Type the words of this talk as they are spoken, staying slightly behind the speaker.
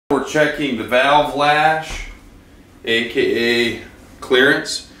we're checking the valve lash, aka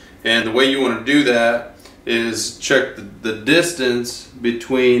clearance. And the way you want to do that is check the distance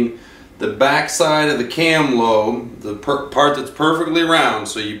between the back side of the cam lobe, the part that's perfectly round.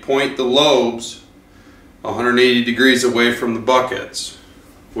 So you point the lobes 180 degrees away from the buckets,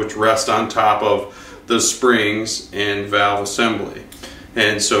 which rest on top of the springs and valve assembly.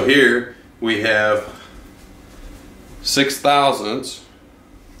 And so here we have 6 thousandths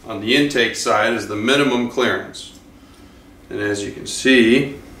on the intake side is the minimum clearance. And as you can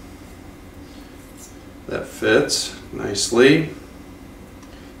see, that fits nicely.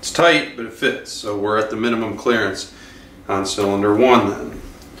 It's tight, but it fits. So we're at the minimum clearance on cylinder 1 then.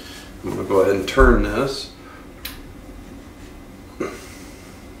 I'm going to go ahead and turn this.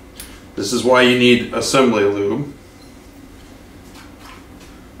 This is why you need assembly lube.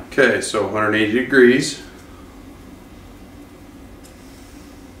 Okay, so 180 degrees.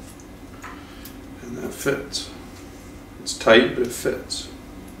 And that fits. It's tight, but it fits.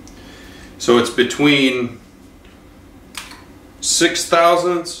 So it's between 6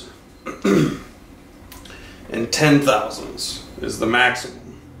 thousandths and 10 thousandths is the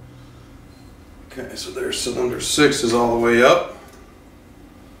maximum. Okay, so there's cylinder 6 is all the way up.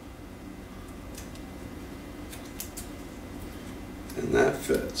 And that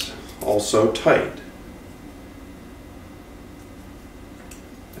fits. Also tight.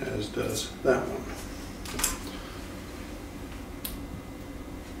 As does that one.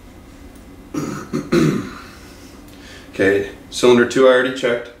 Okay, cylinder 2 I already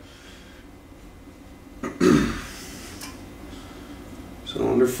checked.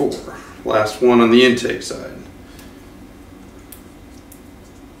 Cylinder 4, last one on the intake side.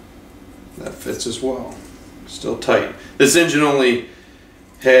 That fits as well. Still tight. This engine only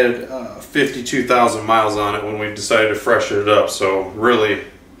had 52,000 miles on it when we decided to freshen it up, so really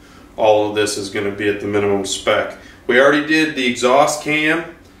all of this is going to be at the minimum spec. We already did the exhaust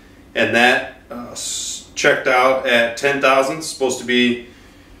cam, and that checked out at 10 thousandths. Supposed to be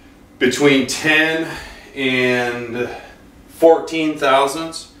between 10 and 14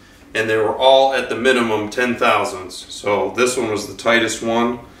 thousandths, and they were all at the minimum 10 thousandths. So this one was the tightest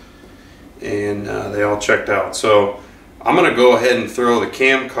one, and they all checked out. So I'm going to go ahead and throw the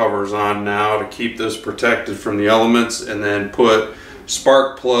cam covers on now to keep this protected from the elements, and then put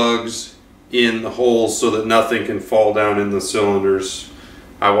spark plugs in the holes so that nothing can fall down in the cylinders.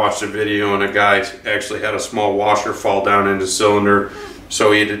 I watched a video and a guy actually had a small washer fall down into the cylinder,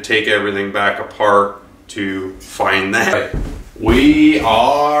 so he had to take everything back apart to find that. We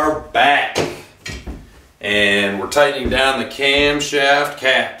are back, and we're tightening down the camshaft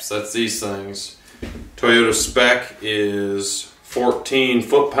caps. That's these things. Toyota spec is 14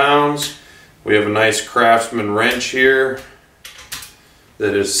 foot-pounds. We have a nice Craftsman wrench here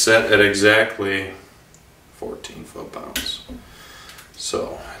that is set at exactly 14 foot-pounds.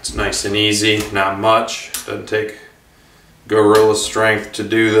 So it's nice and easy, not much. Doesn't take gorilla strength to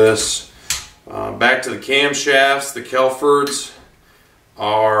do this. Back to the camshafts. The Kelfords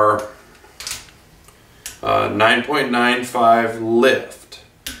are 9.95 lift.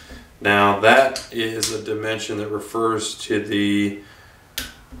 Now that is a dimension that refers to the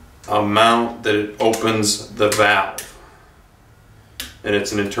amount that it opens the valve. And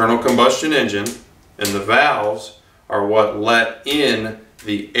it's an internal combustion engine, and the valves are what let in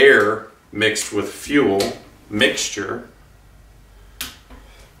the air mixed with fuel mixture.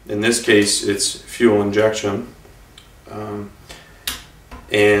 In this case, it's fuel injection.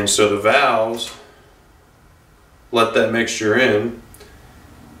 And so the valves let that mixture in,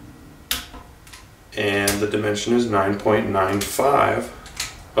 and the dimension is 9.95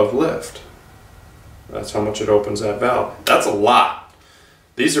 of lift. That's how much it opens that valve. That's a lot.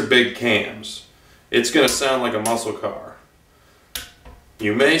 These are big cams. It's going to sound like a muscle car.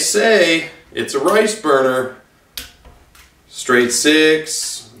 You may say it's a rice burner, straight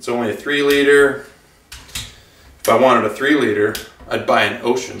 6, it's only a 3 liter. If I wanted a 3 liter, I'd buy an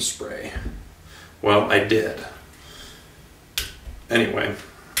Ocean Spray. Well, I did. Anyway,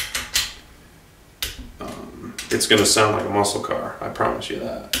 it's going to sound like a muscle car. I promise you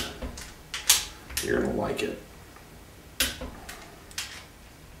that. You're going to like it.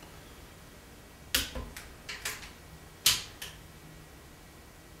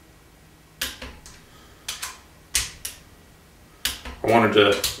 I wanted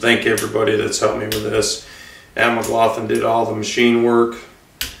to thank everybody that's helped me with this. Al McLaughlin did all the machine work.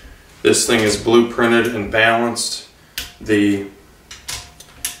 This thing is blueprinted and balanced. The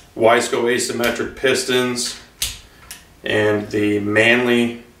Wiseco asymmetric pistons and the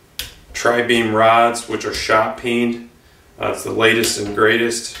Manley tri-beam rods, which are shot peened. It's the latest and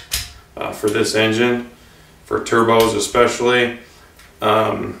greatest. for this engine, for turbos especially.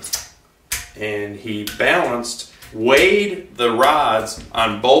 And he balanced, weighed the rods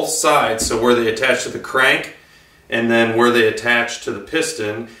on both sides, so where they attach to the crank and then where they attach to the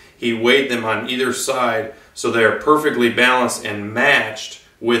piston, he weighed them on either side so they're perfectly balanced and matched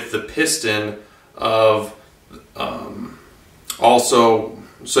with the piston of also.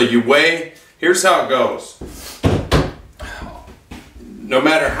 So you weigh, here's how it goes. No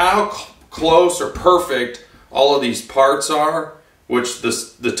matter how close or perfect all of these parts are, which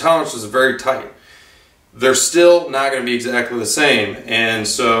the tolerance is very tight, they're still not going to be exactly the same. And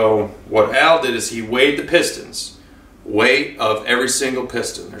so what Al did is he weighed the pistons, weight of every single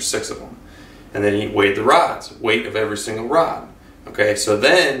piston, there's 6 of them, and then he weighed the rods, weight of every single rod. Okay, so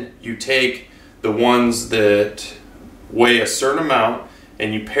then you take the ones that weigh a certain amount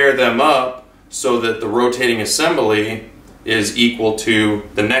and you pair them up so that the rotating assembly is equal to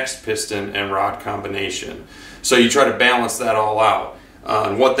the next piston and rod combination. So you try to balance that all out.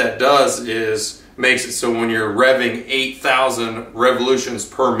 And what that does is makes it so when you're revving 8,000 revolutions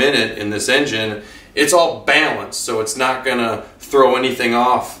per minute in this engine, it's all balanced, so it's not gonna throw anything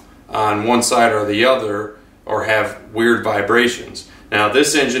off on one side or the other or have weird vibrations. Now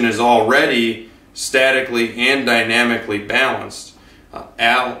this engine is already statically and dynamically balanced.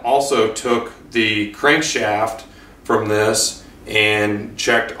 Al also took the crankshaft from this and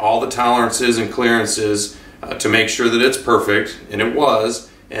checked all the tolerances and clearances to make sure that it's perfect, and it was,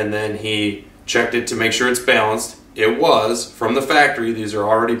 and then he checked it to make sure it's balanced. It was, from the factory, these are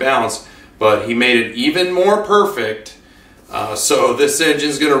already balanced, but he made it even more perfect, so this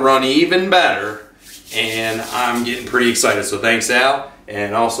engine's going to run even better, and I'm getting pretty excited. So thanks Al,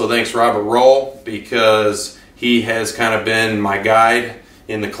 and also thanks Robert Roll, because he has kind of been my guide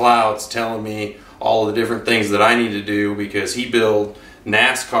in the clouds telling me all of the different things that I need to do, because he built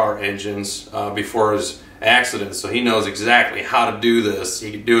NASCAR engines before his accident, so he knows exactly how to do this.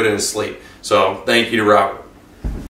 He can do it in his sleep. So thank you to Robert.